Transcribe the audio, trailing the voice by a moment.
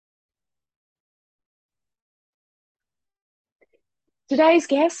Today's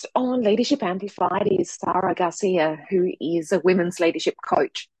guest on Leadership Amplified is Sara Garcia, who is a women's leadership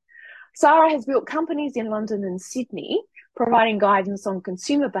coach. Sara has built companies in London and Sydney, providing guidance on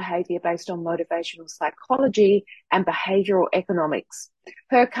consumer behaviour based on motivational psychology and behavioural economics.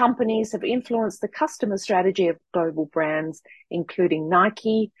 Her companies have influenced the customer strategy of global brands, including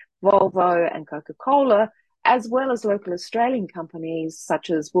Nike, Volvo, and Coca-Cola, as well as local Australian companies such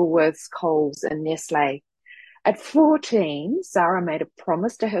as Woolworths, Coles, and Nestle. At 14, Sara made a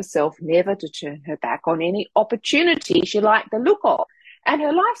promise to herself never to turn her back on any opportunity she liked the look of, and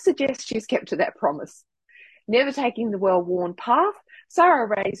her life suggests she's kept to that promise. Never taking the well-worn path,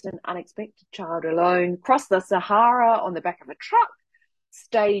 Sara raised an unexpected child alone, crossed the Sahara on the back of a truck,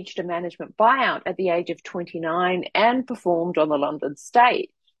 staged a management buyout at the age of 29, and performed on the London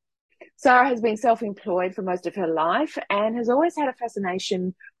stage. Sara has been self-employed for most of her life and has always had a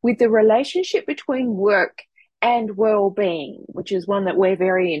fascination with the relationship between work and well-being, which is one that we're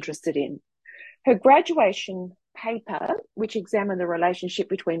very interested in. Her graduation paper, which examined the relationship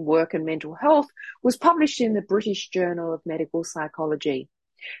between work and mental health, was published in the British Journal of Medical Psychology.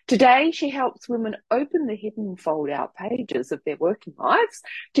 Today, she helps women open the hidden fold-out pages of their working lives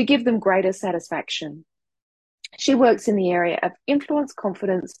to give them greater satisfaction. She works in the area of influence,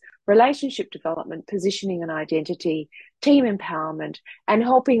 confidence, relationship development, positioning and identity, team empowerment, and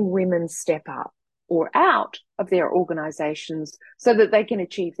helping women step up or out of their organisations so that they can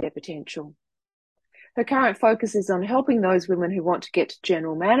achieve their potential. Her current focus is on helping those women who want to get to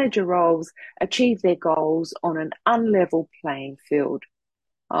general manager roles achieve their goals on an unlevel playing field.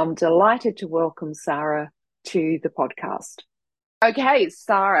 I'm delighted to welcome Sara to the podcast. Okay,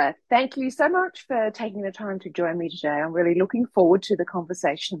 Sara, thank you so much for taking the time to join me today. I'm really looking forward to the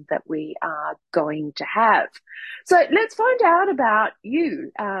conversation that we are going to have. So let's find out about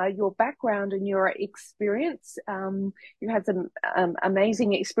you, your background and your experience. You've had some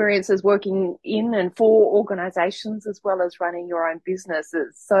amazing experiences working in and for organisations as well as running your own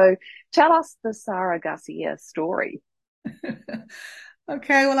businesses. So tell us the Sara Garcia story.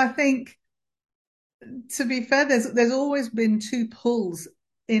 Okay, well, I think, to be fair, there's always been two pulls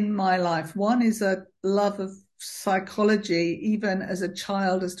in my life. One is a love of psychology, even as a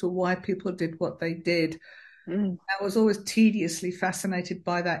child, as to why people did what they did. I was always tediously fascinated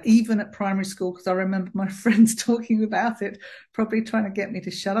by that, even at primary school, because I remember my friends talking about it, probably trying to get me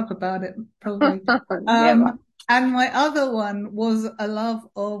to shut up about it, probably. And my other one was a love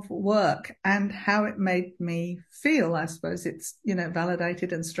of work and how it made me feel. I suppose it's,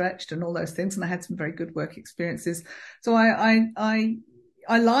 validated and stretched and all those things. And I had some very good work experiences. So I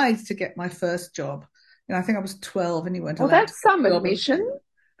lied to get my first job. I think I was 12 and you weren't allowed. Well, that's some admission.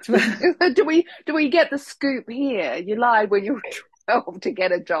 Do we get the scoop here? You lied when you were 12 to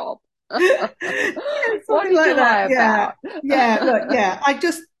get a job. Yeah, what did you lie about?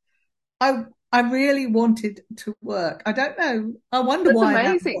 I really wanted to work. I don't know. I wonder That's why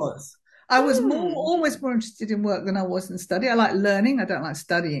amazing. that was. I was always more interested in work than I was in study. I like learning. I don't like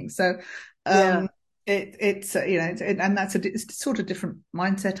studying. So, it's and that's it's sort of different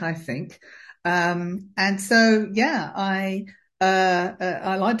mindset, I think. And so, I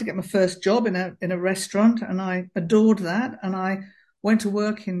liked to get my first job in a restaurant, and I adored that. And I went to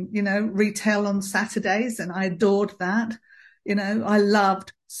work in, retail on Saturdays, and I adored that. I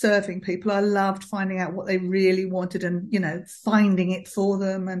loved serving people. I loved finding out what they really wanted and, finding it for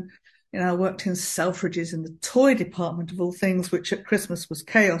them. And, I worked in Selfridges in the toy department of all things, which at Christmas was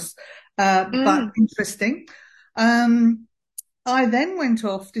chaos, but interesting. I then went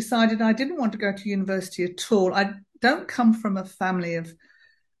off, decided I didn't want to go to university at all. I don't come from a family of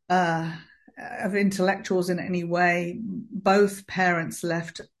intellectuals in any way. Both parents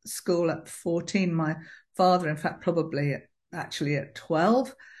left school at 14. My father, in fact, probably actually at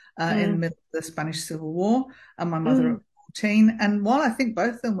 12 in the middle of the Spanish Civil War, and my mother at 14. And while I think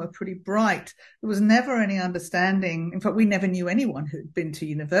both of them were pretty bright, there was never any understanding. In fact, we never knew anyone who'd been to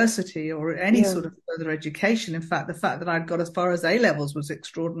university or any sort of further education. In fact, the fact that I'd got as far as A-levels was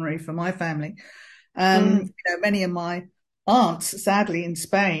extraordinary for my family. Many of my aunts, sadly, in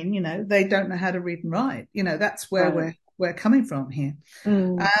Spain, they don't know how to read and write. That's where we're coming from here.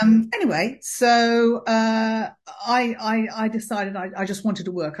 Anyway, so I decided I just wanted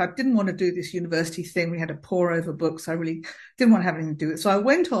to work. I didn't want to do this university thing. We had to pore over books. I really didn't want to have anything to do with it. So I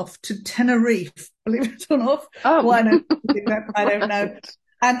went off to Tenerife, believe it or not. Why not? I don't know.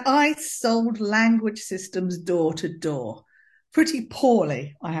 And I sold language systems door to door. Pretty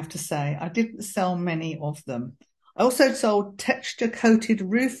poorly, I have to say. I didn't sell many of them. I also sold texture-coated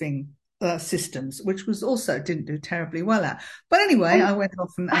roofing systems, which was also didn't do terribly well at. But anyway, And I went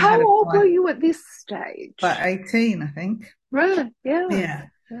off and how had a old try. were you at this stage? About 18, I think. Right, yeah. Yeah.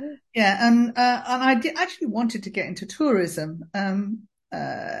 Yeah. Yeah, and I did actually wanted to get into tourism,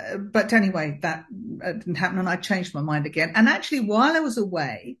 but anyway, that didn't happen, and I changed my mind again. And actually, while I was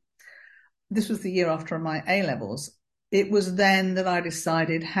away, this was the year after my A levels. It was then that I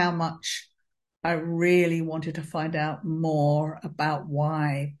decided how much I really wanted to find out more about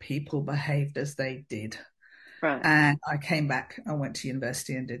why people behaved as they did. Right. And I came back. I went to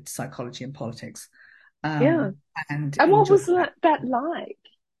university and did psychology and politics, Yeah. and And what enjoyed was that. that like?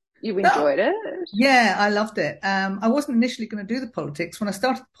 You Oh, enjoyed it? yeah, I loved it. I wasn't initially going to do the politics. When I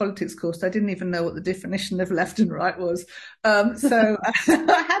started the politics course, I didn't even know what the definition of left and right was. So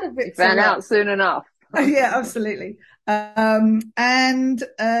I had a You bit to found learn. out soon enough. Yeah, absolutely. Yeah,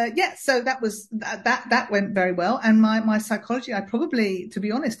 so that went very well. And my psychology, I probably, to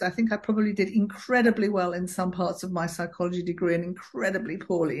be honest, I think I probably did incredibly well in some parts of my psychology degree and incredibly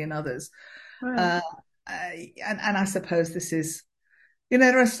poorly in others. Right. Uh, and I suppose this is,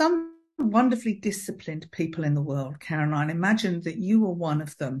 there are some wonderfully disciplined people in the world, Caroline. Imagine that you were one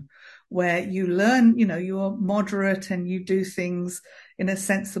of them, where you learn, you're moderate and you do things in a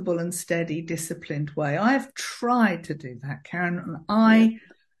sensible and steady, disciplined way. I've tried to do that, Karen, and Yeah. I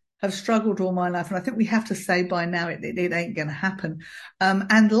have struggled all my life. And I think we have to say by now it ain't going to happen.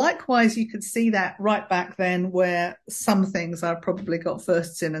 And likewise, you could see that right back then where some things I probably got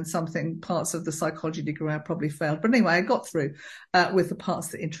firsts in and parts of the psychology degree I probably failed. But anyway, I got through with the parts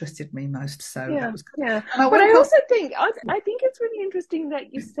that interested me most. So Yeah, that was good. yeah. And I But I went off. also think I think it's really interesting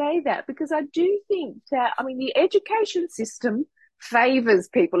that you say that because I do think that I mean the education system favors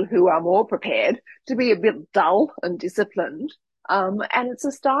people who are more prepared to be a bit dull and disciplined. And it's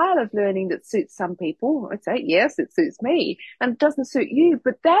a style of learning that suits some people. I'd say, yes, it suits me, and it doesn't suit you.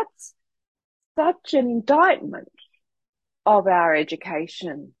 But that's such an indictment of our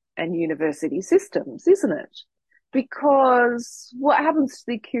education and university systems, isn't it? Because what happens to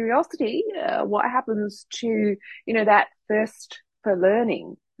the curiosity, what happens to, that thirst for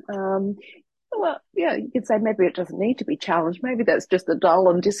learning? Well, yeah, you could say maybe it doesn't need to be challenged. Maybe that's just a dull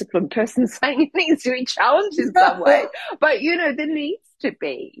and disciplined person saying it needs to be challenged in some way. But, there needs to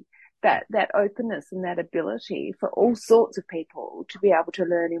be that openness and that ability for all sorts of people to be able to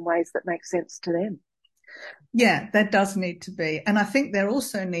learn in ways that make sense to them. Yeah, there does need to be. And I think there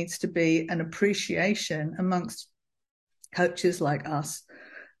also needs to be an appreciation amongst coaches like us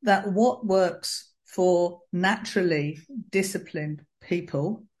that what works for naturally disciplined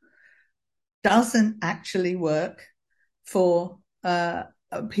people doesn't actually work for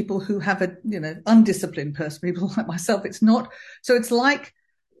people who have a undisciplined person, people like myself. It's not. So it's like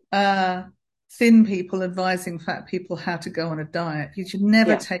thin people advising fat people how to go on a diet. You should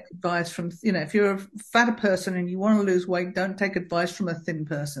never take advice from, if you're a fatter person and you want to lose weight, don't take advice from a thin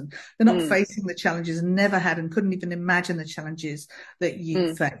person. They're not facing the challenges, never had, and couldn't even imagine the challenges that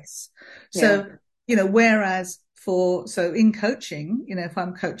you face. So, whereas so in coaching, if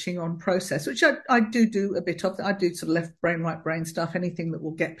I'm coaching on process, which I do a bit of, I do sort of left brain, right brain stuff, anything that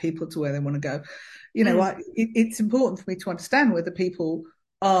will get people to where they want to go. It's important for me to understand whether people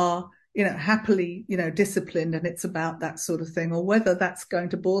are, happily, disciplined and it's about that sort of thing, or whether that's going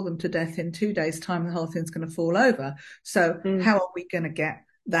to bore them to death in 2 days' time, the whole thing's going to fall over. So how are we going to get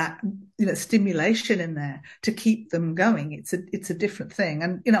that, stimulation in there to keep them going? It's a different thing.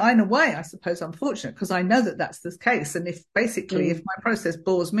 And, in a way, I suppose I'm fortunate because I know that that's the case. And if my process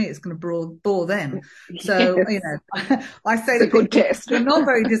bores me, it's going to bore them. So, I say to people, if you're not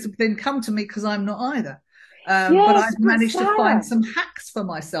very disciplined, come to me because I'm not either. But I've managed to find some hacks for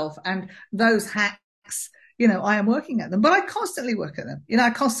myself, and those hacks, I am working at them, but I constantly work at them. I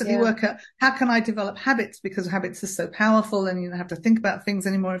constantly work at how can I develop habits, because habits are so powerful and you don't have to think about things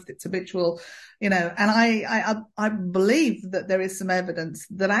anymore if it's habitual, and I believe that there is some evidence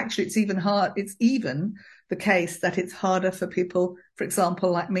that actually it's even the case that it's harder for people, for example,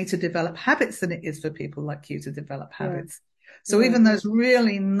 like me to develop habits than it is for people like you to develop habits. So even those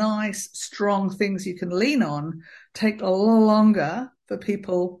really nice, strong things you can lean on take a lot longer for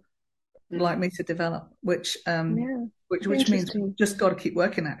people like me to develop, which means we've just got to keep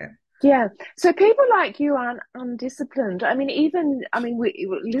working at it. Yeah. So people like you aren't undisciplined. We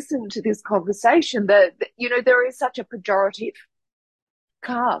listen to this conversation that, there is such a pejorative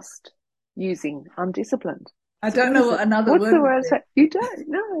cast using undisciplined. I don't know what another word. What's the word? You don't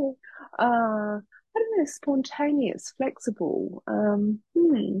know. I don't know, spontaneous, flexible. Don't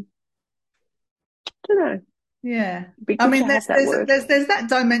know. Yeah. There's that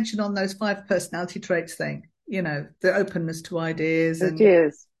dimension on those 5 personality traits thing. the openness to ideas It and,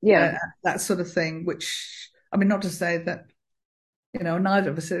 is. Yeah. that sort of thing, which, I mean, not to say that,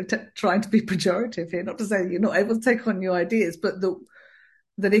 neither of us are trying to be pejorative here, not to say that you're not able to take on new ideas, but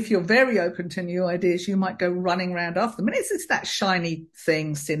that if you're very open to new ideas, you might go running around after them. And it's that shiny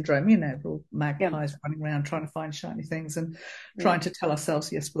thing syndrome, we're all magpies running around trying to find shiny things and trying to tell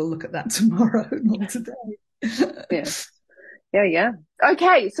ourselves, yes, we'll look at that tomorrow, not today. Yeah.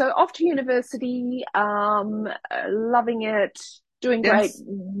 Okay, so off to university, loving it, doing great. Yes.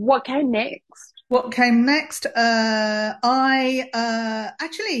 What came next? What came next? I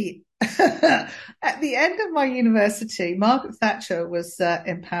actually, at the end of my university, Margaret Thatcher was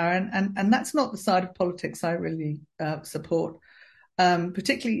in power, and that's not the side of politics I really support,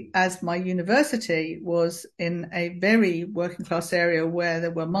 particularly as my university was in a very working class area where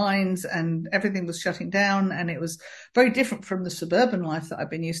there were mines and everything was shutting down, and it was very different from the suburban life that I've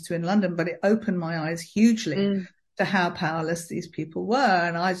been used to in London, but it opened my eyes hugely to how powerless these people were.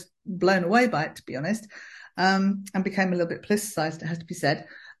 And I was blown away by it, to be honest, and became a little bit politicized, it has to be said.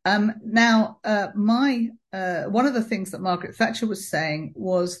 Now, one of the things that Margaret Thatcher was saying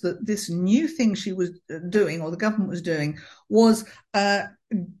was that this new thing she was doing, or the government was doing, was it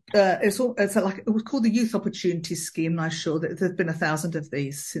was called the Youth Opportunities Scheme. And I'm sure that there's been 1,000 of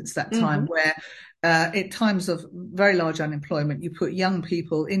these since that time, where at times of very large unemployment, you put young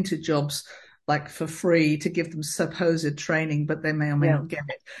people into jobs like for free to give them supposed training, but they may or may not get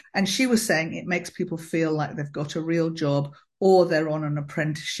it. And she was saying it makes people feel like they've got a real job or they're on an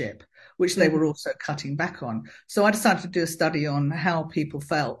apprenticeship, which they were also cutting back on. So I decided to do a study on how people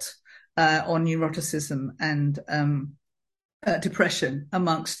felt on neuroticism and depression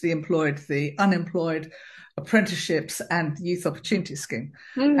amongst the employed, the unemployed, apprenticeships and youth opportunity scheme.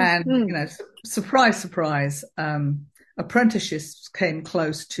 And, surprise, surprise, apprenticeships came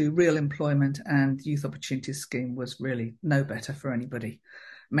close to real employment, and youth opportunity scheme was really no better for anybody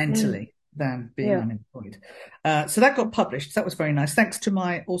mentally than being unemployed. So that got published. That was very nice. Thanks to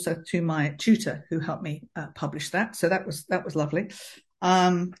my tutor who helped me publish that. So that was lovely.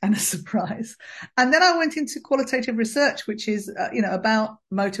 And a surprise. And then I went into qualitative research, which is, about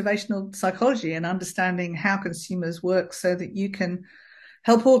motivational psychology and understanding how consumers work so that you can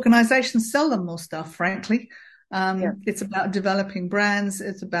help organizations sell them more stuff, frankly. It's about developing brands.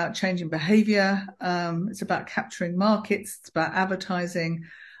 It's about changing behavior. It's about capturing markets. It's about advertising.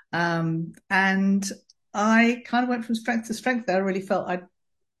 And I kind of went from strength to strength there. I really felt I'd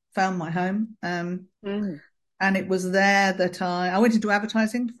found my home. And it was there that I went into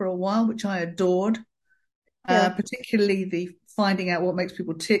advertising for a while, which I adored, particularly the finding out what makes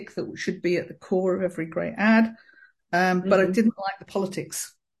people tick that should be at the core of every great ad. But I didn't like the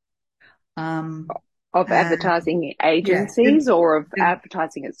politics. Of advertising agencies or of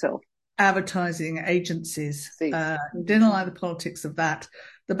advertising itself? Advertising agencies. Didn't like the politics of that.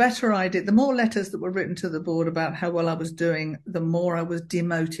 The better I did, the more letters that were written to the board about how well I was doing, the more I was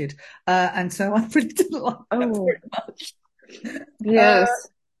demoted. And so I really didn't like that very much. Yes.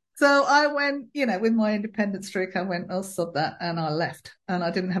 So I went, with my independent streak, I went, oh, sod that. And I left. And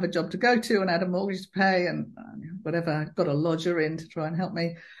I didn't have a job to go to and I had a mortgage to pay and whatever. I got a lodger in to try and help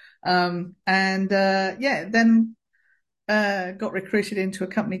me. Then got recruited into a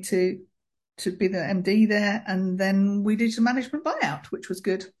company to be the MD there, and then we did a management buyout, which was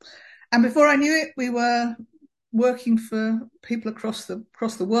good. And before I knew it, we were working for people across the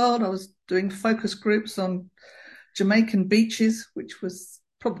world. I was doing focus groups on Jamaican beaches, which was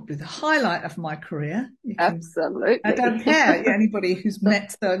probably the highlight of my career. Absolutely. I don't care anybody who's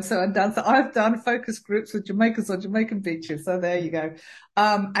met so and so and done. So I've done focus groups with Jamaicans on Jamaican beaches. So there you go.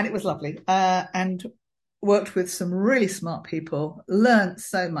 And it was lovely. And worked with some really smart people, learned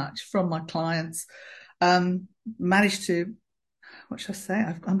so much from my clients, managed to, what should I say?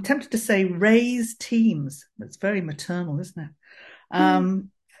 I'm tempted to say raise teams. That's very maternal, isn't it?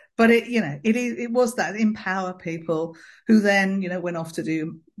 But it was that empower people who then, went off to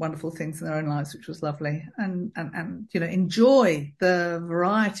do wonderful things in their own lives, which was lovely, and enjoy the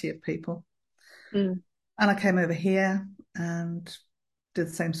variety of people. And I came over here and did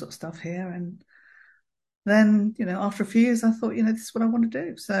the same sort of stuff here. And then, after a few years, I thought, this is what I want to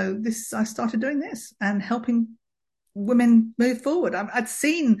do. So I started doing this and helping women move forward. I'd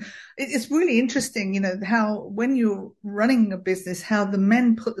seen, it's really interesting, how when you're running a business, how the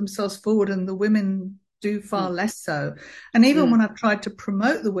men put themselves forward and the women do far less so. And even when I've tried to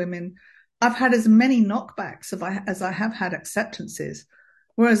promote the women, I've had as many knockbacks as I have had acceptances,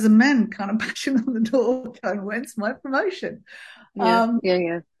 whereas the men kind of bashing on the door going, when's my promotion? So,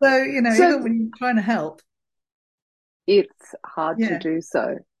 even when you're trying to help, it's hard to do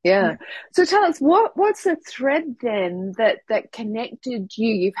so. Yeah. So tell us what's the thread then that connected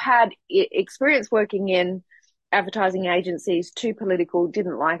you? You've had experience working in advertising agencies, too political,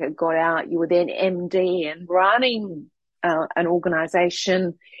 didn't like it, got out. You were then MD and running an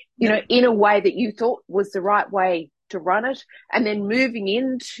organization, Yep. in a way that you thought was the right way to run it, and then moving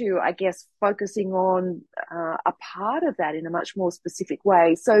into, I guess, focusing on a part of that in a much more specific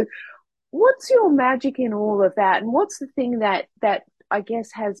way. So what's your magic in all of that, and what's the thing that I guess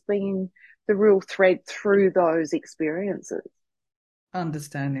has been the real thread through those experiences?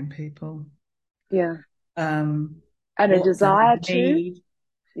 Understanding people, Yeah, um, and a what they desire to. need.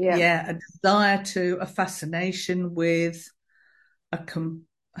 Yeah. Yeah, a desire to, a fascination with, a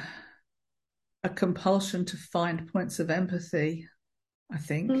a compulsion to find points of empathy, I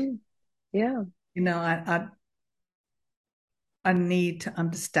think. Mm, yeah. You know, I need to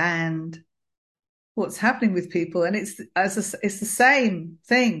understand what's happening with people. And it's the same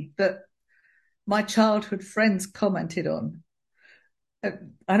thing that my childhood friends commented on.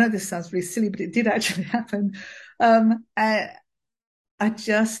 I know this sounds really silly, but it did actually happen. I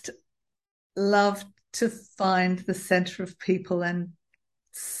just love to find the center of people and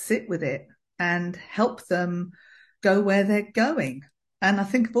sit with it and help them go where they're going. And I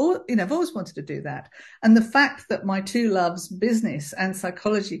think I've always wanted to do that. And the fact that my two loves, business and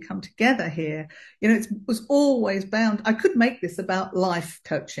psychology, come together here, it was always bound. I could make this about life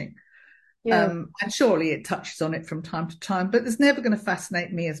coaching. Yeah. And surely it touches on it from time to time, but it's never going to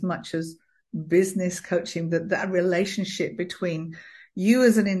fascinate me as much as business coaching, that relationship between you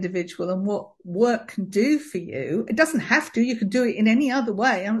as an individual and what work can do for you. It doesn't have to, you can do it in any other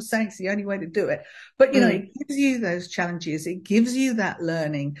way. I'm not saying it's the only way to do it, but Mm, it gives you those challenges. It gives you that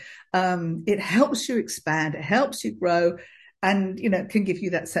learning. It helps you expand. It helps you grow. And, can give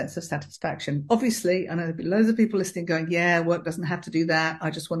you that sense of satisfaction. Obviously, I know there'll be loads of people listening going, yeah, work doesn't have to do that. I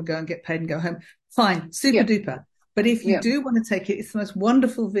just want to go and get paid and go home. Fine, super yeah. duper. But if you Yeah. do want to take it, it's the most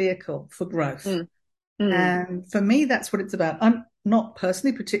wonderful vehicle for growth. Mm, mm, And for me, that's what it's about. I'm not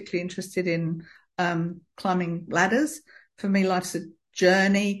personally particularly interested in climbing ladders. For me, life's a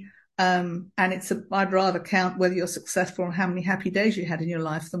journey. And I'd rather count whether you're successful and how many happy days you had in your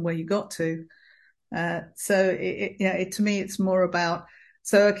life than where you got to. To me, it's more about,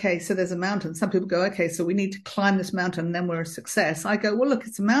 so there's a mountain. Some people go, okay, so we need to climb this mountain and then we're a success. I go, well, look,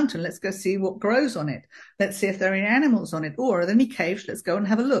 it's a mountain. Let's go see what grows on it. Let's see if there are any animals on it, or are there any caves? Let's go and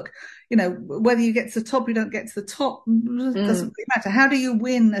have a look. Whether you get to the top, you don't get to the top, doesn't mm. really matter. How do you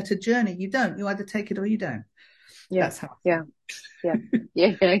win at a journey? You don't. You either take it or you don't. Yeah. That's how I Yeah. feel. Yeah.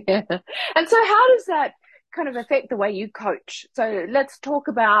 Yeah. Yeah. Yeah. And so how does that kind of affect the way you coach? So let's talk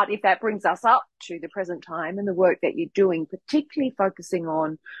about, if that brings us up to the present time and the work that you're doing, particularly focusing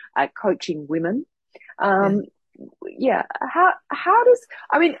on coaching women. Yeah. Um, yeah. How does,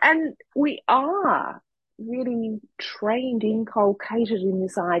 I mean, and we are really trained, inculcated in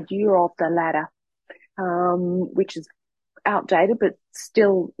this idea of the ladder, which is outdated, but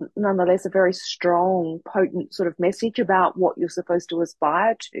still nonetheless a very strong, potent sort of message about what you're supposed to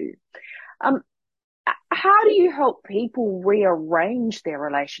aspire to. Um, how do you help people rearrange their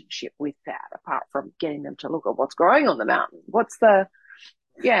relationship with that, apart from getting them to look at what's growing on the mountain? Well, How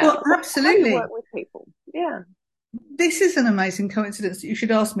do you work absolutely. with people? Yeah. This is an amazing coincidence that you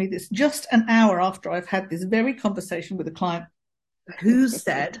should ask me this just an hour after I've had this very conversation with a client who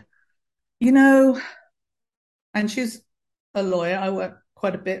said, you know, and she's a lawyer. I work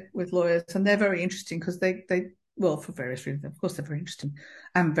quite a bit with lawyers, and they're very interesting because well, for various reasons, of course, they're very interesting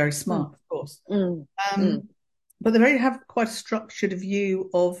and very Mm, smart, of course. mm, mm, Um, but they have quite a structured view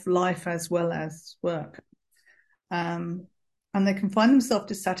of life as well as work. Um, and they can find themselves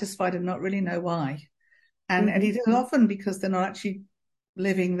dissatisfied and not really know why. And mm-hmm, it is often because they're not actually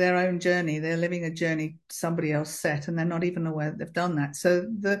living their own journey. They're living a journey somebody else set, and they're not even aware that they've done that. So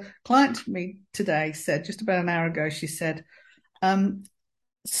the client to me today said, just about an hour ago, she said,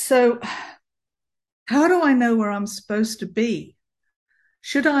 so how do I know where I'm supposed to be?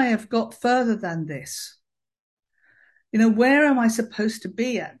 Should I have got further than this? Where am I supposed to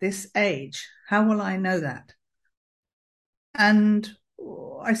be at this age? How will I know that? And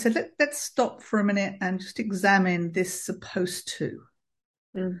I said, let's stop for a minute and just examine this supposed to.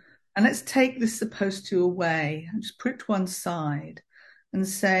 mm, And let's take this supposed to away and just put it to one side and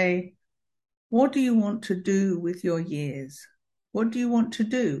say, what do you want to do with your years? What do you want to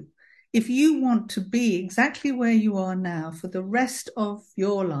do? If you want to be exactly where you are now for the rest of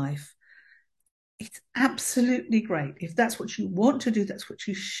your life, it's absolutely great. If that's what you want to do, that's what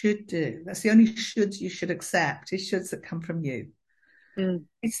you should do. That's the only shoulds you should accept, is shoulds that come from you. mm,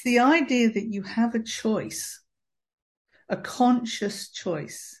 It's the idea that you have a choice a conscious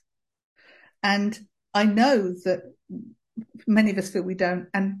choice. And I know that many of us feel we don't,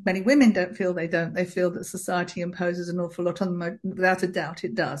 and many women don't feel they don't. They feel that society imposes an awful lot on them. Without a doubt,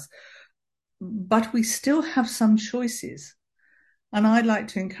 it does. But we still have some choices. And I'd like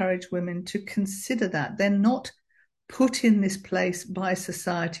to encourage women to consider that. They're not put in this place by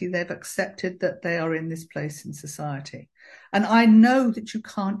society. They've accepted that they are in this place in society. And I know that you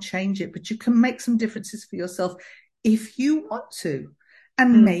can't change it, but you can make some differences for yourself if you want to.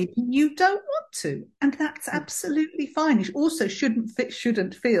 And maybe you don't want to. And that's absolutely fine. You also shouldn't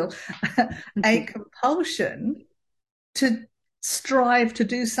feel a compulsion to strive to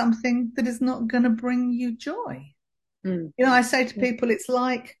do something that is not going to bring you joy. You know, I say to people, it's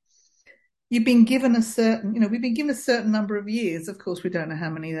like you've been given a certain, we've been given a certain number of years. Of course, we don't know how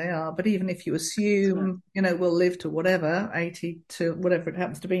many they are, but even if you assume, we'll live to whatever, 80 to whatever it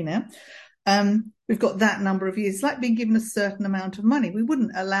happens to be now, we've got that number of years. It's like being given a certain amount of money. We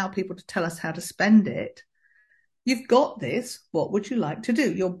wouldn't allow people to tell us how to spend it. You've got this. What would you like to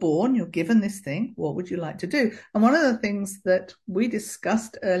do? You're born, you're given this thing. What would you like to do? And one of the things that we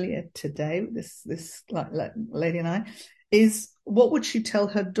discussed earlier today, this lady and I, is what would she tell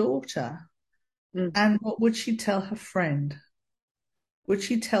her daughter? And what would she tell her friend? Would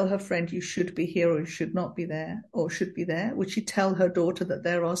she tell her friend you should be here or you should not be there or should be there? Would she tell her daughter that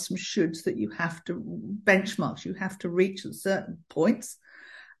there are some shoulds that you have to, benchmarks you have to reach at certain points?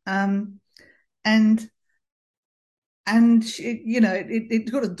 And she, it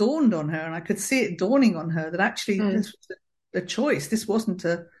sort of dawned on her, and I could see it dawning on her that actually this was a choice. This wasn't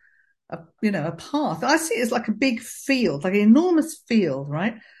a path. I see it as like a big field, like an enormous field,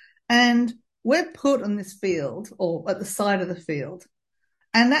 right? And we're put on this field or at the side of the field.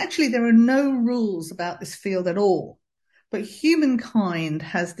 And actually there are no rules about this field at all. But humankind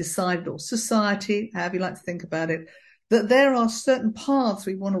has decided, or society, however you like to think about it, that there are certain paths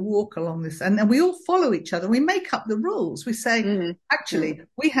we want to walk along this. And we all follow each other. We make up the rules. We say, actually,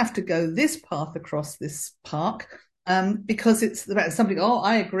 we have to go this path across this park because it's about somebody,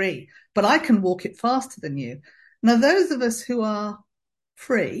 I agree, but I can walk it faster than you. Now, those of us who are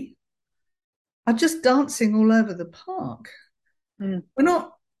free are just dancing all over the park. We're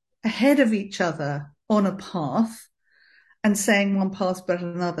not ahead of each other on a path and saying one path's better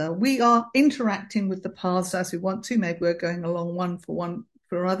than another. We are interacting with the paths as we want to. Maybe we're going along one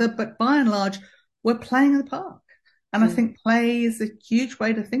for another, but by and large, we're playing in the park. And I think play is a huge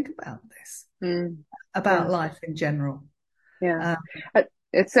way to think about this, about life in general. Yeah.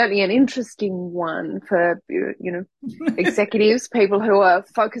 It's certainly an interesting one for, executives, people who are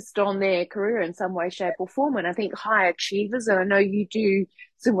focused on their career in some way, shape or form. And I think high achievers, and I know you do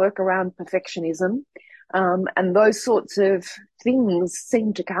some work around perfectionism, and those sorts of things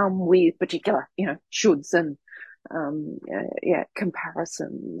seem to come with particular, shoulds and,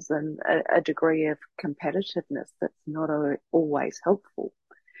 comparisons and a degree of competitiveness that's not always helpful.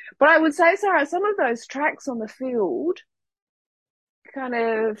 But I would say, Sarah, some of those tracks on the field kind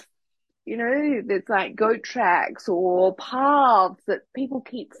of, there's like goat tracks or paths that people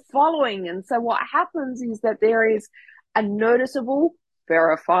keep following. And so what happens is that there is a noticeable,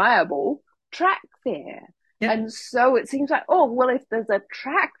 verifiable track there. Yep. And so it seems like, if there's a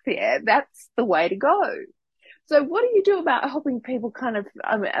track there, that's the way to go. So what do you do about helping people kind of,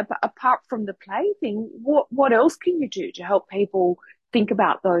 apart from the play thing, what else can you do to help people think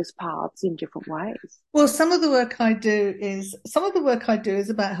about those paths in different ways? Well, some of the work I do is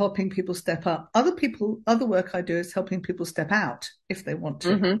about helping people step up. Other work I do is helping people step out if they want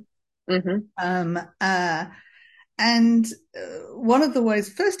to. And one of the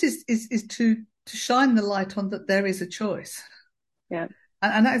ways first is to shine the light on that there is a choice. Yeah.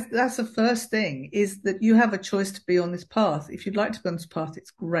 And that's the first thing, is that you have a choice to be on this path. If you'd like to be on this path,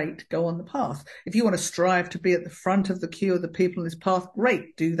 it's great, go on the path. If you want to strive to be at the front of the queue of the people on this path,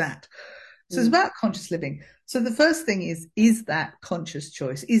 great, do that. So it's about conscious living. So the first thing is that conscious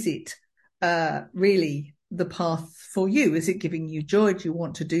choice? Is it really the path for you? Is it giving you joy? Do you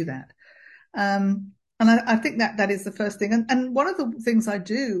want to do that? And I think that is the first thing. And one of the things I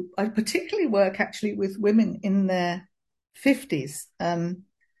do, I particularly work actually with women in their 50s. And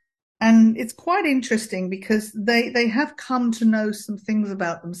it's quite interesting because they have come to know some things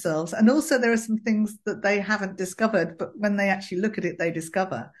about themselves. And also there are some things that they haven't discovered, but when they actually look at it, they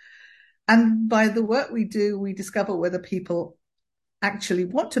discover. And by the work we do, we discover whether people actually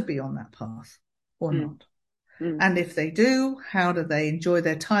want to be on that path or not. And if they do, how do they enjoy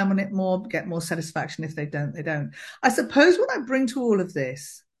their time on it more, get more satisfaction? If they don't, they don't. I suppose what I bring to all of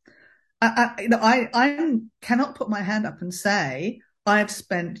this, I cannot put my hand up and say I have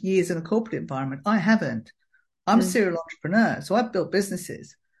spent years in a corporate environment. I haven't. I'm a serial entrepreneur, so I've built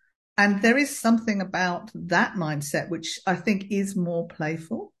businesses. And there is something about that mindset which I think is more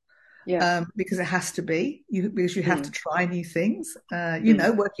playful. Because it has to be, because you have to try new things.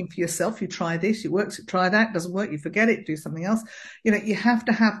 Working for yourself, you try this, you try that, doesn't work, you forget it, do something else. You have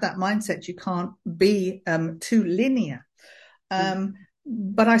to have that mindset. You can't be too linear.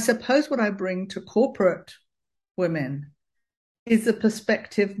 But I suppose what I bring to corporate women is the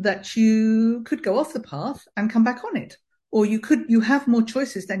perspective that you could go off the path and come back on it, or you have more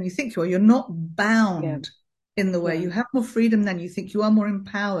choices than you think you are. You're not bound in the way. You have more freedom than you think. You are more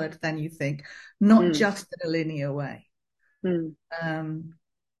empowered than you think, not just in a linear way.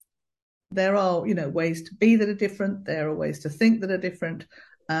 There are, ways to be that are different. There are ways to think that are different.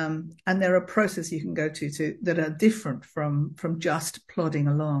 And there are processes you can go to that are different from just plodding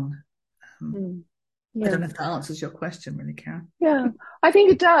along. I don't know if that answers your question, really, Karen. Yeah, I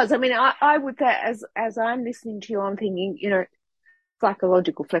think it does. I mean, I would say as I'm listening to you, I'm thinking,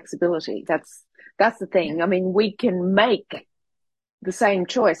 psychological flexibility. That's the thing. I mean, we can make the same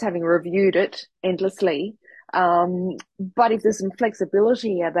choice having reviewed it endlessly. But if there's some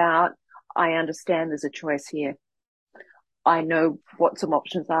flexibility about, I understand there's a choice here. I know what some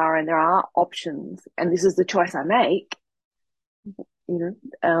options are, and there are options, and this is the choice I make.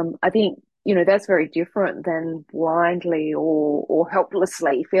 I think, that's very different than blindly or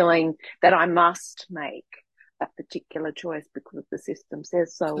helplessly feeling that I must make a particular choice because the system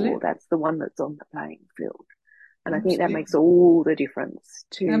says so, or that's the one that's on the playing field. And I think that makes all the difference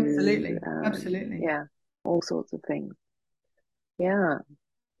to absolutely. Yeah, all sorts of things. Yeah.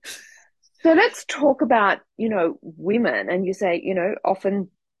 So let's talk about, women. And you say, often,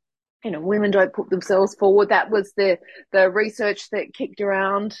 women don't put themselves forward. That was the research that kicked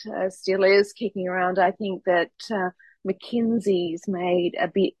around, still is kicking around. I think that McKinsey's made a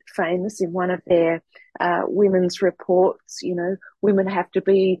bit famous in one of their women's reports. Women have to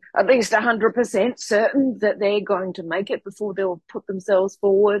be at least 100% certain that they're going to make it before they'll put themselves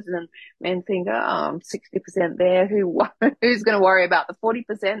forward. And men think, I'm 60% there. Who's going to worry about the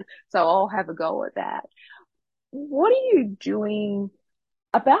 40%? So I'll have a go at that. What are you doing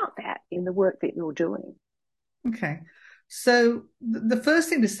about that in the work that you're doing? Okay. So the first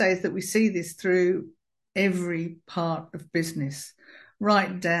thing to say is that we see this through every part of business,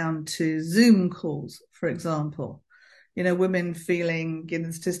 right down to Zoom calls, for example. Women feeling, given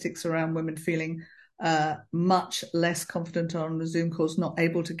the statistics around women feeling much less confident on the Zoom calls, not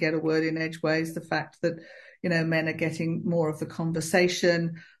able to get a word in edgeways, the fact that, men are getting more of the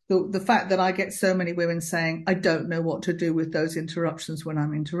conversation, the fact that I get so many women saying, I don't know what to do with those interruptions when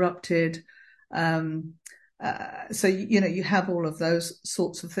I'm interrupted. So, you have all of those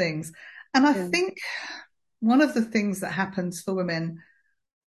sorts of things. And I think one of the things that happens for women,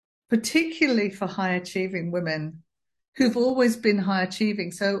 particularly for high achieving women who've always been high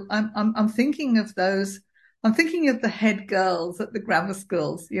achieving. So I'm thinking of those. I'm thinking of the head girls at the grammar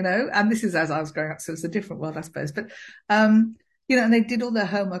schools, and this is as I was growing up, so it's a different world, I suppose. But and they did all their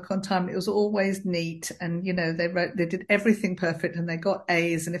homework on time. It was always neat, and they did everything perfect, and they got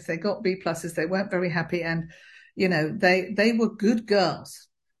A's. And if they got B pluses, they weren't very happy. And they were good girls.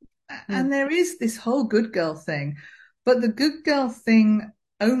 And there is this whole good girl thing, but the good girl thing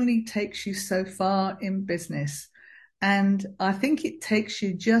only takes you so far in business. And I think it takes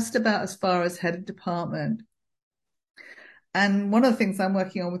you just about as far as head of department. And one of the things I'm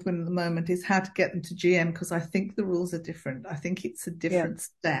working on with women at the moment is how to get them to GM, because I think the rules are different. I think it's a different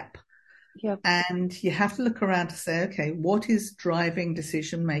step. And you have to look around to say, okay, what is driving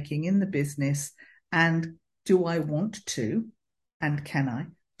decision making in the business? And do I want to, and can I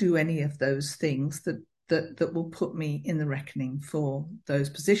do any of those things that will put me in the reckoning for those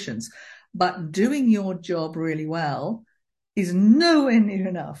positions? But doing your job really well is nowhere near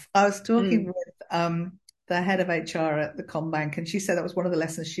enough. I was talking with the head of HR at the Combank, and she said that was one of the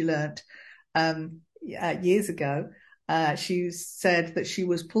lessons she learned years ago. She said that she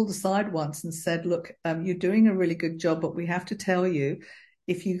was pulled aside once and said, look, you're doing a really good job, but we have to tell you,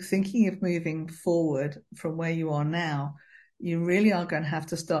 if you're thinking of moving forward from where you are now, you really are going to have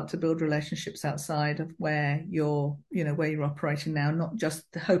to start to build relationships outside of where you're operating now, not just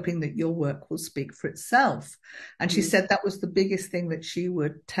hoping that your work will speak for itself. And she said that was the biggest thing that she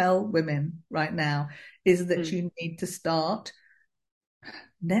would tell women right now, is that you need to start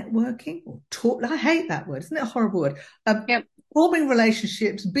networking or talk. I hate that word. Isn't it a horrible word? Forming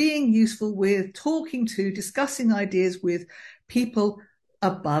relationships, being useful with, talking to, discussing ideas with people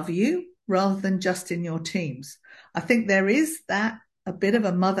above you rather than just in your teams. I think there is that a bit of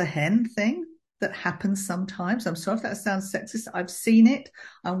a mother hen thing that happens sometimes. I'm sorry if that sounds sexist. I've seen it.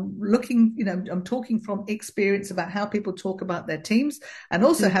 I'm looking, I'm talking from experience about how people talk about their teams, and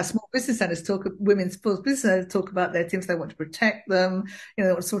also how small business owners women's business owners talk about their teams. They want to protect them, they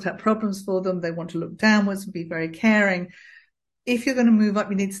want to sort out problems for them. They want to look downwards and be very caring. If you're going to move up,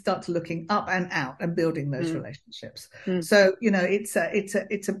 you need to start to looking up and out and building those relationships. So, it's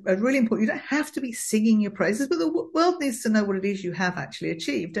a really important, you don't have to be singing your praises, but the world needs to know what it is you have actually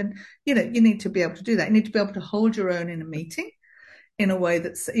achieved. And, you need to be able to do that. You need to be able to hold your own in a meeting in a way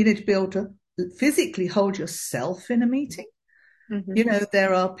that's, you need to be able to physically hold yourself in a meeting.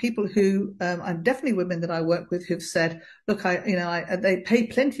 There are people who, and definitely women that I work with who've said, look, they pay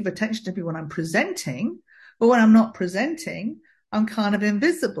plenty of attention to me when I'm presenting, but when I'm not presenting, I'm kind of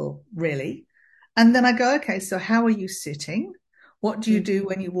invisible, really. And then I go, okay, so how are you sitting? What do you do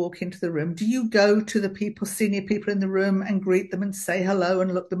when you walk into the room? Do you go to the senior people in the room and greet them and say hello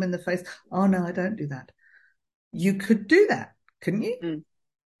and look them in the face? Oh, no, I don't do that. You could do that, couldn't you?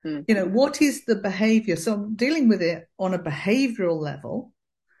 What is the behavior? So I'm dealing with it on a behavioral level.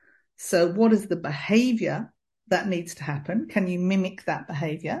 So what is the behavior that needs to happen? Can you mimic that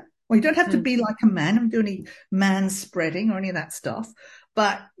behavior? Well, you don't have to be like a man and do any man spreading or any of that stuff,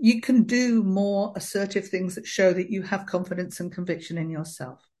 but you can do more assertive things that show that you have confidence and conviction in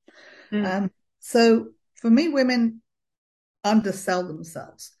yourself. So for me, women undersell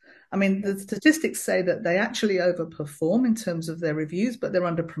themselves. I mean, the statistics say that they actually overperform in terms of their reviews, but they're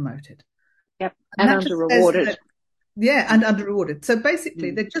underpromoted. Yep, and under-rewarded. And under-rewarded. So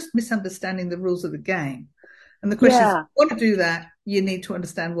basically, they're just misunderstanding the rules of the game. And the question is, if you want to do that, you need to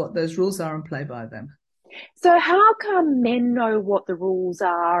understand what those rules are and play by them. So how come men know what the rules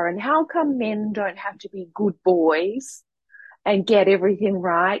are, and how come men don't have to be good boys and get everything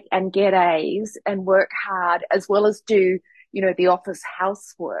right and get A's and work hard as well as do, the office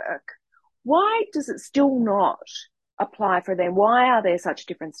housework? Why does it still not apply for them? Why are there such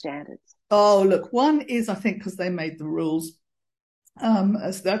different standards? Oh, look, one is, I think, because they made the rules.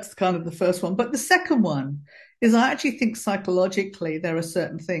 That's kind of the first one. But the second one is, I actually think psychologically there are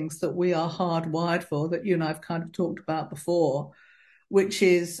certain things that we are hardwired for that you and I've kind of talked about before, which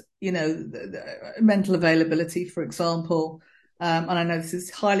is, mental availability, for example. And I know this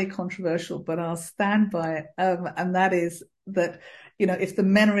is highly controversial, but I'll stand by it. And that is that, if the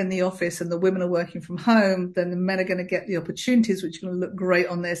men are in the office and the women are working from home, then the men are going to get the opportunities which are going to look great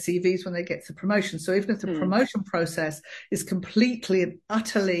on their CVs when they get to promotion. So even if the promotion process is completely and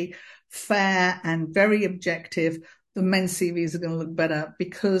utterly fair and very objective, the men's CVs are going to look better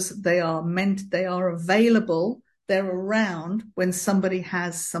because they are available. They're around when somebody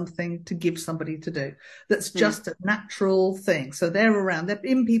has something to give somebody to do. That's just a natural thing. So they're around, they're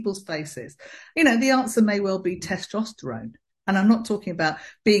in people's faces. The answer may well be testosterone. And I'm not talking about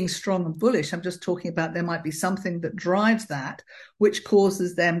being strong and bullish. I'm just talking about there might be something that drives that, which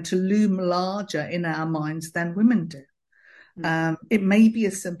causes them to loom larger in our minds than women do. It may be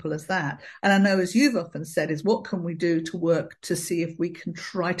as simple as that. And I know, as you've often said, is what can we do to work to see if we can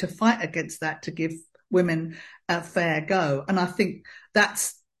try to fight against that to give women a fair go? And I think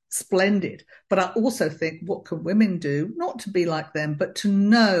that's splendid. But I also think, what can women do, not to be like them, but to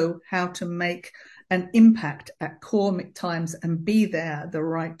know how to make an impact at core times and be there at the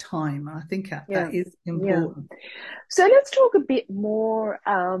right time. And I think that is important. So let's talk a bit more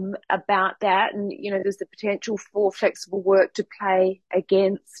about that. And, there's the potential for flexible work to play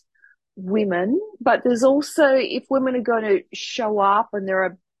against women, but there's also, if women are going to show up and there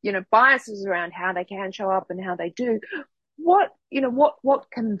are, biases around how they can show up and how they do, what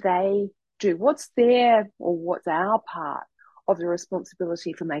can they do? What's our part of the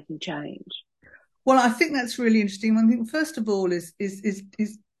responsibility for making change? Well, I think that's really interesting. I think first of all is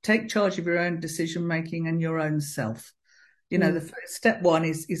take charge of your own decision making and your own self. The first step one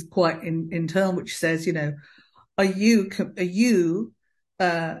is quite internal, which says, are you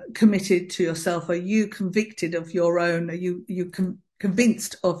committed to yourself? Are you convicted of your own? Are you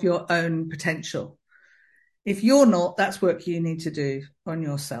convinced of your own potential? If you're not, that's work you need to do on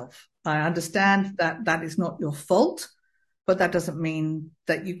yourself. I understand that is not your fault, but that doesn't mean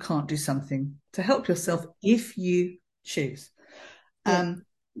that you can't do something to help yourself if you choose.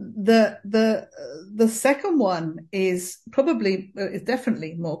 The second one is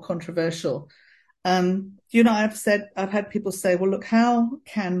definitely more controversial. I've had people say, well, look, how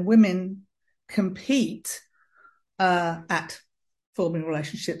can women compete at forming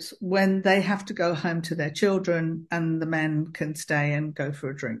relationships when they have to go home to their children and the men can stay and go for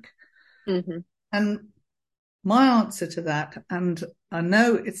a drink? And my answer to that, and I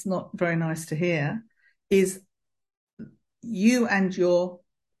know it's not very nice to hear, is you and your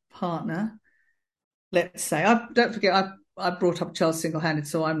partner let's say, I don't forget, I brought up a child single-handed,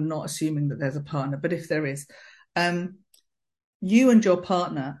 so I'm not assuming that there's a partner, but if there is, you and your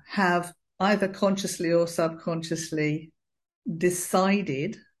partner have either consciously or subconsciously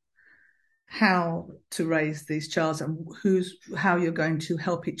decided how to raise these children and how you're going to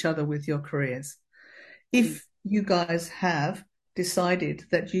help each other with your careers. If you guys have decided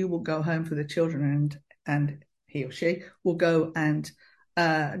that you will go home for the children and he or she will go and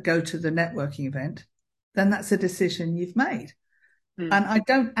go to the networking event, then that's a decision you've made. And I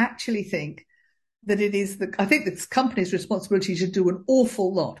don't actually think that it is I think it's company's responsibility to do an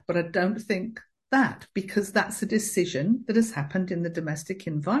awful lot, but I don't think that, because that's a decision that has happened in the domestic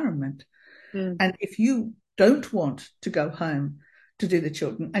environment. And if you don't want to go home to do the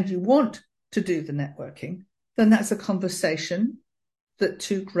children and you want to do the networking, then that's a conversation that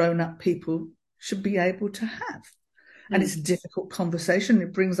two grown-up people should be able to have. And it's a difficult conversation.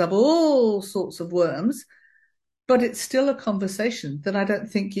 It brings up all sorts of worms, but it's still a conversation that I don't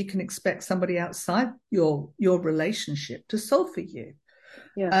think you can expect somebody outside your relationship to solve for you.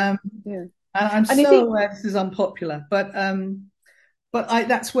 Yeah. And I'm so aware this is unpopular, but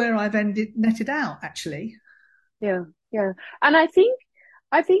that's where I've netted out, actually. Yeah, yeah. And I think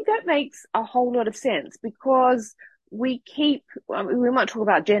that makes a whole lot of sense, because we might talk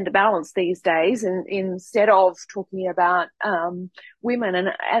about gender balance these days, and instead of talking about women,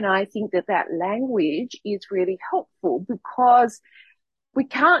 and I think that language is really helpful, because we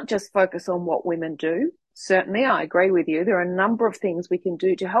can't just focus on what women do. Certainly, I agree with you. There are a number of things we can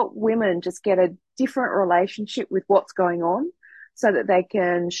do to help women just get a different relationship with what's going on, so that they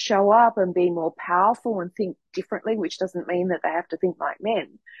can show up and be more powerful and think differently, which doesn't mean that they have to think like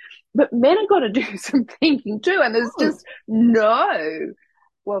men. But men have got to do some thinking too. And there's just very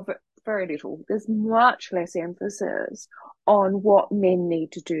little. There's much less emphasis on what men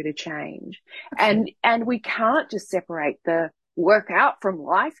need to do to change. And we can't just separate the work out from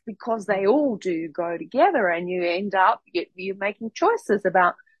life, because they all do go together, and you end up, you're making choices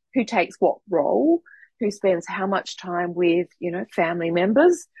about who takes what role, who spends how much time with, family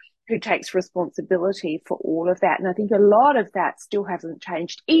members, who takes responsibility for all of that. And I think a lot of that still hasn't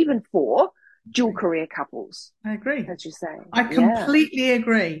changed, even for dual career couples. I agree. As you say. I completely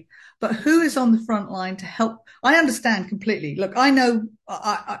agree. But who is on the front line to help? I understand completely. Look, I know,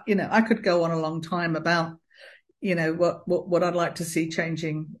 I could go on a long time about, what I'd like to see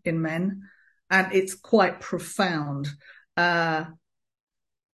changing in men. And it's quite profound.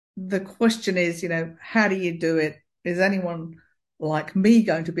 The question is, how do you do it? Is anyone like me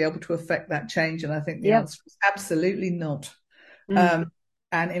going to be able to affect that change? And I think the answer is absolutely not. And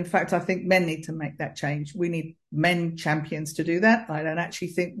in fact, I think men need to make that change. We need men champions to do that. I don't actually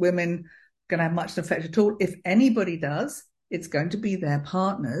think women are going to have much effect at all. If anybody does, it's going to be their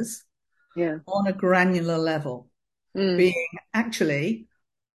partners on a granular level. Being, actually,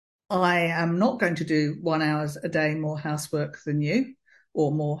 I am not going to do 1 hour a day more housework than you,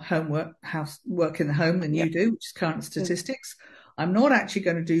 or more housework in the home than you do, which is current statistics. I'm not actually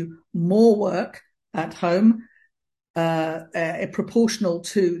going to do more work at home proportional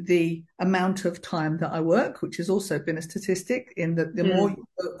to the amount of time that I work, which has also been a statistic, in that the more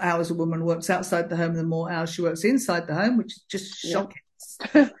hours a woman works outside the home, the more hours she works inside the home, which is just shocking.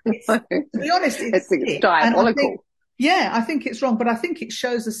 To be honest, it's diabolical. I think it's wrong, but I think it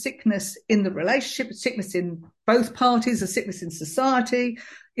shows a sickness in the relationship, a sickness in both parties, a sickness in society.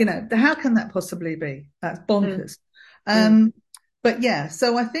 How can that possibly be? That's bonkers. But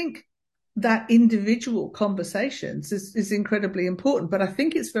so I think that individual conversations is incredibly important. But I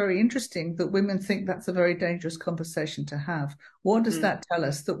think it's very interesting that women think that's a very dangerous conversation to have. What does that tell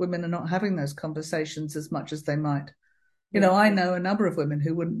us? That women are not having those conversations as much as they might. I know a number of women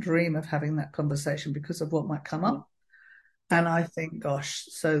who wouldn't dream of having that conversation because of what might come up. And I think, gosh,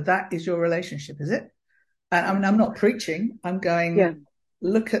 so that is your relationship, is it? And I mean, I'm not preaching. I'm going,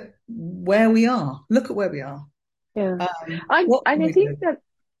 look at where we are. Look at where we are. Yeah. I think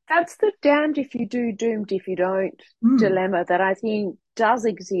that's the damned if you do, doomed if you don't dilemma that I think does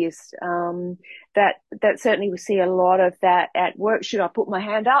exist. That certainly we see a lot of that at work. Should I put my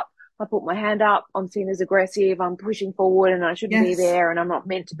hand up? I put my hand up. I'm seen as aggressive. I'm pushing forward, and I shouldn't be there, and I'm not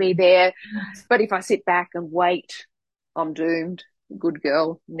meant to be there. But if I sit back and wait, I'm doomed. Good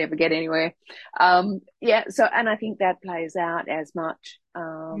girl, never get anywhere. So, and I think that plays out as much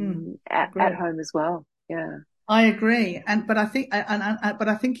at home as well. Yeah, I agree. But I think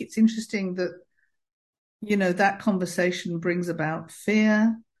it's interesting that that conversation brings about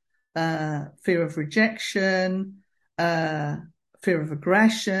fear of rejection, fear of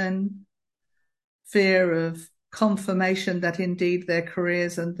aggression, fear of confirmation that indeed their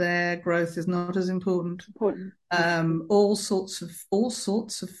careers and their growth is not as important. All sorts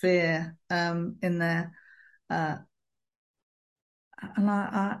of fear in there. And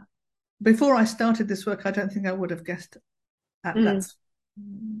I before I started this work, I don't think I would have guessed that's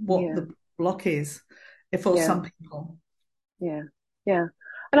what the block is for some people. Yeah.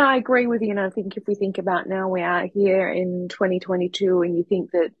 And I agree with you. And I think if we think about now, we are here in 2022, and you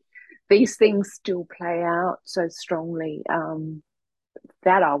think that these things still play out so strongly,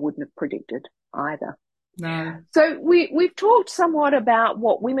 that I wouldn't have predicted either. No. So we've talked somewhat about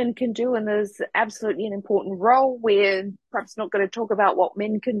what women can do, and there's absolutely an important role. We're perhaps not going to talk about what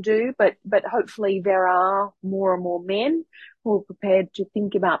men can do, but hopefully there are more and more men who are prepared to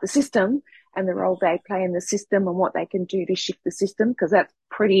think about the system and the role they play in the system and what they can do to shift the system, because that's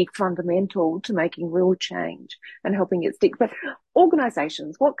pretty fundamental to making real change and helping it stick. But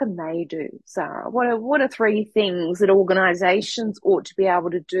organisations, what can they do, Sara? What are three things that organisations ought to be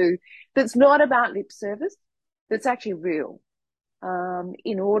able to do that's not about lip service, that's actually real,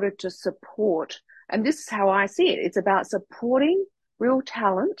 in order to support? And this is how I see it. It's about supporting real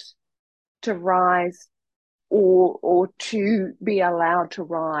talent to rise or to be allowed to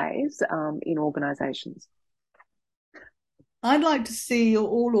rise in organisations. I'd like to see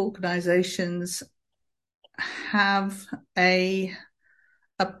all organisations have an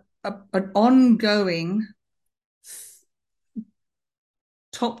ongoing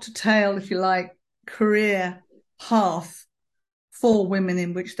top to tail, if you like, career path for women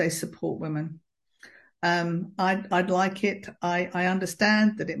in which they support women. I'd like it. I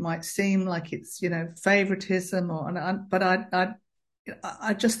understand that it might seem like it's, favoritism, but I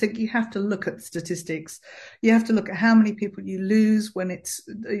just think you have to look at statistics. You have to look at how many people you lose when it's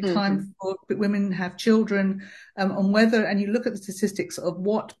time for women to have children, and you look at the statistics of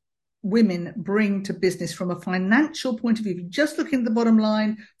what women bring to business from a financial point of view. If you just look at the bottom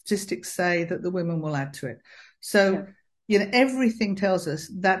line, statistics say that the women will add to it. So, everything tells us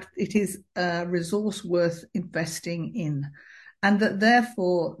that it is a resource worth investing in, and that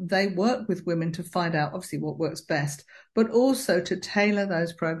therefore they work with women to find out obviously what works best, but also to tailor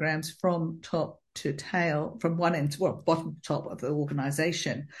those programs from top to tail, from one end to bottom to top of the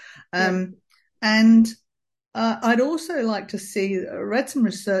organization. And I'd also like to see, read some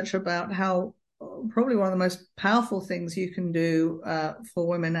research about how probably one of the most powerful things you can do for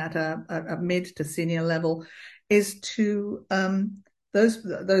women at a mid to senior level is to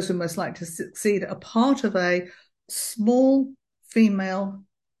those who most like to succeed are part of a small female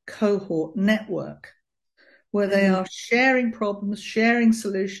cohort network where they are sharing problems, sharing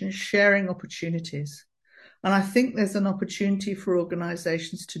solutions, sharing opportunities. And I think there's an opportunity for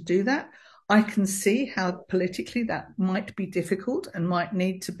organizations to do that. I can see how politically that might be difficult and we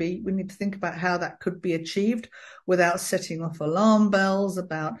need to think about how that could be achieved without setting off alarm bells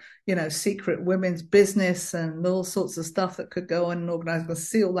about, secret women's business and all sorts of stuff that could go on in an organization. We'll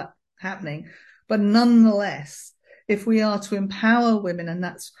see all that happening. But nonetheless, if we are to empower women, and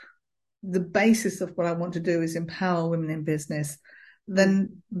that's the basis of what I want to do, is empower women in business,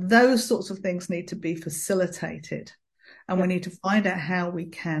 then those sorts of things need to be facilitated. And we need to find out how we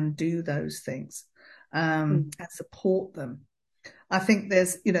can do those things and support them. I think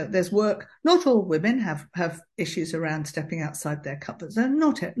there's work. Not all women have issues around stepping outside their comfort zone.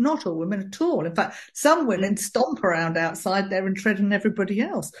 Not all women at all. In fact, some women stomp around outside there and tread on everybody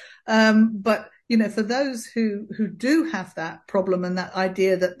else. But for those who do have that problem and that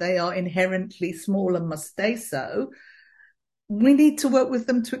idea that they are inherently small and must stay so, we need to work with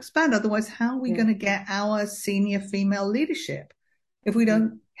them to expand. Otherwise, how are we going to get our senior female leadership if we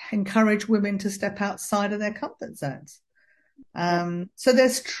don't encourage women to step outside of their comfort zones? So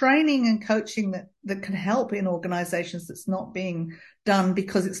there's training and coaching that can help in organizations that's not being done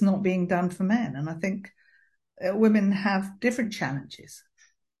because it's not being done for men. And I think women have different challenges.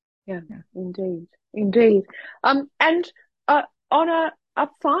 Yeah. Indeed. And on a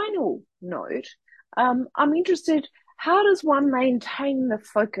final note, I'm interested, how does one maintain the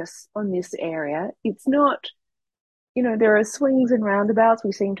focus on this area? It's not, there are swings and roundabouts.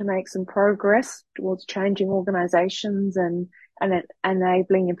 We seem to make some progress towards changing organizations and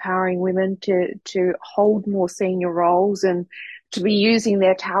enabling, empowering women to hold more senior roles and to be using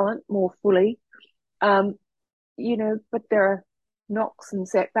their talent more fully. But there are knocks and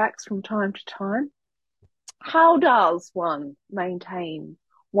setbacks from time to time. How does one maintain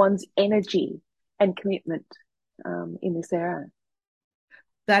one's energy and commitment in this area?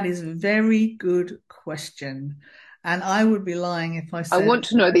 That is a very good question. And I would be lying if I said... I want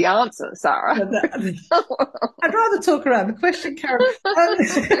to know the answer, Sara. I'd rather talk around the question, Karen.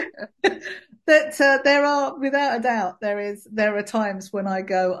 that there are, without a doubt, there are times when I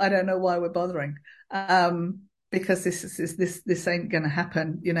go, I don't know why we're bothering, because this ain't going to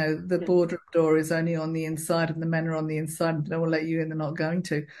happen. You know, the boardroom door is only on the inside, and the men are on the inside, and they will let you in. They're not going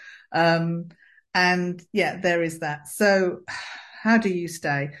to. And yeah, there is that. So, how do you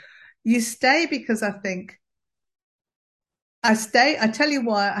stay? You stay because I think I stay. I tell you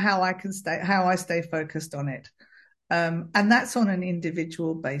why, how I can stay, how I stay focused on it. And that's on an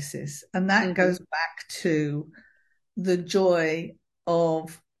individual basis. And that goes back to the joy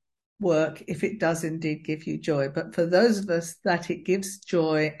of work, if it does indeed give you joy. But for those of us that it gives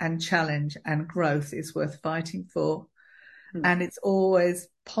joy and challenge and growth is worth fighting for. And it's always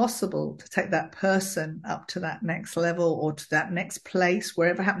possible to take that person up to that next level or to that next place,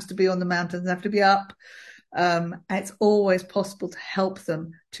 wherever it happens to be on the mountain, doesn't have to be up. It's always possible to help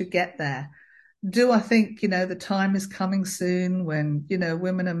them to get there. Do I think, the time is coming soon when,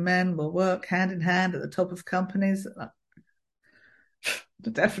 women and men will work hand in hand at the top of companies?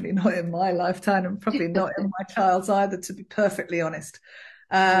 Definitely not in my lifetime, and probably not in my child's either, to be perfectly honest.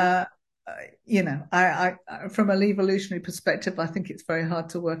 I from an evolutionary perspective, I think it's very hard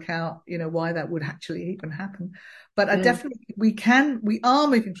to work out, why that would actually even happen. But I definitely, we are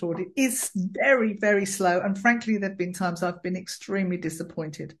moving forward. It is very, very slow. And frankly, there've been times I've been extremely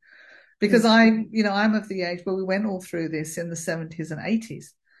disappointed because I'm of the age where we went all through this in the 70s and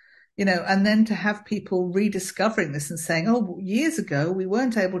 80s. And then to have people rediscovering this and saying, oh, years ago, we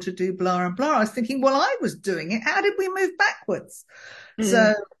weren't able to do blah and blah. I was thinking, well, I was doing it. How did we move backwards?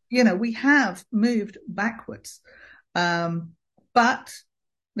 So, we have moved backwards. But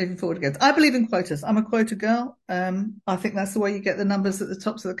moving forward again, I believe in quotas. I'm a quota girl. I think that's the way you get the numbers at the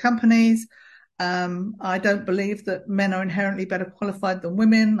tops of the companies. I don't believe that men are inherently better qualified than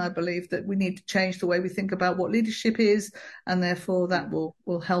women. I believe that we need to change the way we think about what leadership is, and therefore that will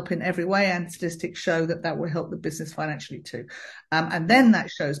help in every way. And statistics show that will help the business financially too. And then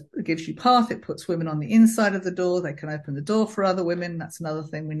that gives you path. It puts women on the inside of the door. They can open the door for other women. That's another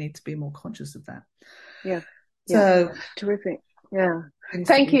thing. We need to be more conscious of that. Yeah. So terrific. Yeah.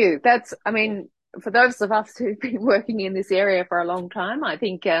 Thank you. That's, for those of us who've been working in this area for a long time, I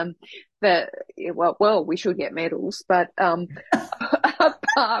think we should get medals. But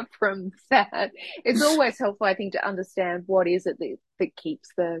apart from that, it's always helpful, I think, to understand what is it that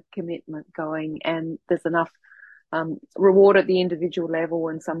keeps the commitment going, and there's enough reward at the individual level,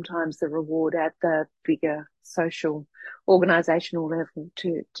 and sometimes the reward at the bigger social, organisational level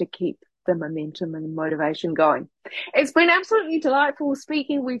to keep the momentum and motivation going. It's been absolutely delightful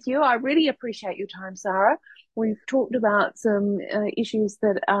speaking with you. I really appreciate your time, Sara. We've talked about some issues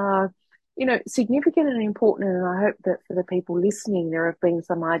that are, significant and important, and I hope that for the people listening, there have been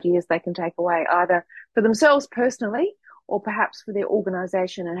some ideas they can take away either for themselves personally or perhaps for their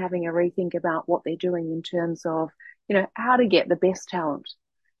organisation, and having a rethink about what they're doing in terms of, how to get the best talent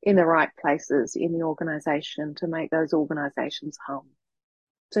in the right places in the organisation to make those organisations hum.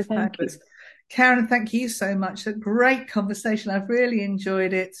 So thank you. Karen, thank you so much. A great conversation. I've really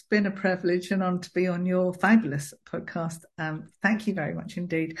enjoyed it. It's been a privilege and honor to be on your fabulous podcast. Thank you very much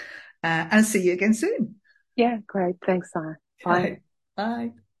indeed. And see you again soon. Yeah, great. Thanks, Sara. Bye.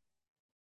 Bye.